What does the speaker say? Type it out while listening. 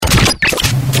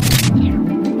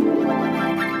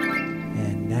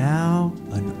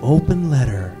open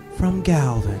letter from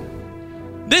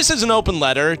Galvin. This is an open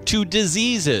letter to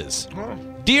diseases.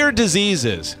 Dear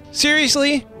diseases,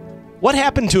 seriously? What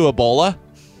happened to Ebola?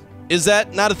 Is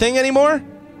that not a thing anymore?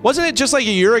 Wasn't it just like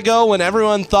a year ago when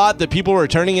everyone thought that people were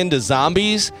turning into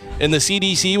zombies and the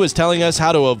CDC was telling us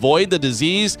how to avoid the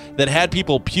disease that had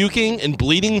people puking and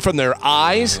bleeding from their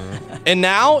eyes? And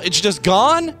now it's just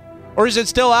gone? Or is it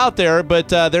still out there, but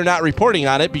they're not reporting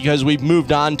on it because we've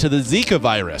moved on to the Zika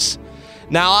virus?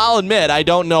 Now, I'll admit I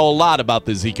don't know a lot about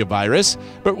the Zika virus,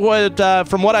 but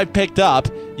from what I've picked up,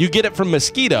 you get it from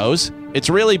mosquitoes. It's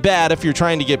really bad if you're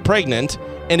trying to get pregnant.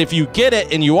 And if you get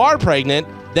it and you are pregnant,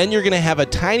 then you're going to have a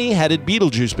tiny-headed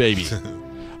Beetlejuice baby.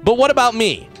 But what about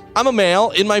me? I'm a male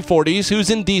in my 40s who's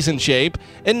in decent shape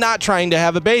and not trying to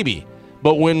have a baby.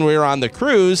 But when we were on the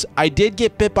cruise, I did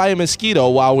get bit by a mosquito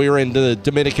while we were in the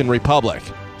Dominican Republic.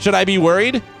 Should I be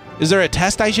worried? Is there a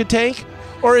test I should take?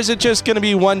 Or is it just going to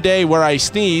be one day where I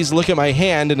sneeze, look at my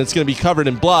hand, and it's going to be covered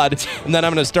in blood, and then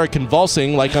I'm going to start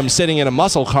convulsing like I'm sitting in a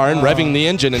muscle car and revving the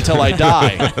engine until I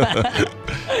die?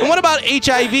 And what about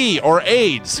HIV or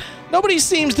AIDS? Nobody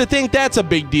seems to think that's a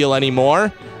big deal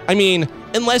anymore. I mean,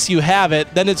 unless you have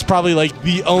it, then it's probably like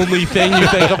the only thing you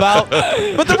think about.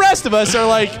 But the rest of us are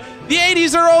like, the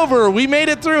 80s are over. We made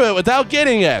it through it without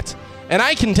getting it. And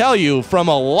I can tell you from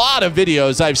a lot of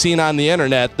videos I've seen on the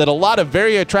internet that a lot of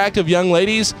very attractive young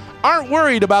ladies aren't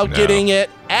worried about getting it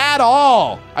at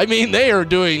all. I mean, they are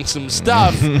doing some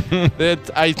stuff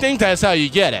that I think that's how you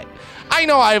get it. I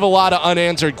know I have a lot of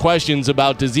unanswered questions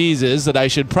about diseases that I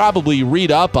should probably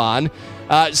read up on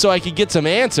so I could get some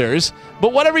answers.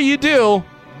 But whatever you do,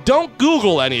 don't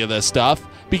Google any of this stuff,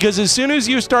 because as soon as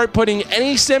you start putting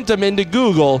any symptom into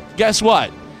Google, guess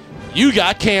what? You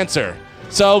got cancer.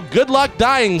 So good luck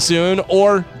dying soon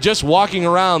or just walking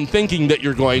around thinking that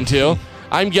you're going to.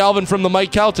 I'm Galvin from The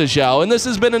Mike Calta Show, and this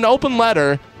has been an open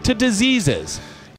letter to diseases.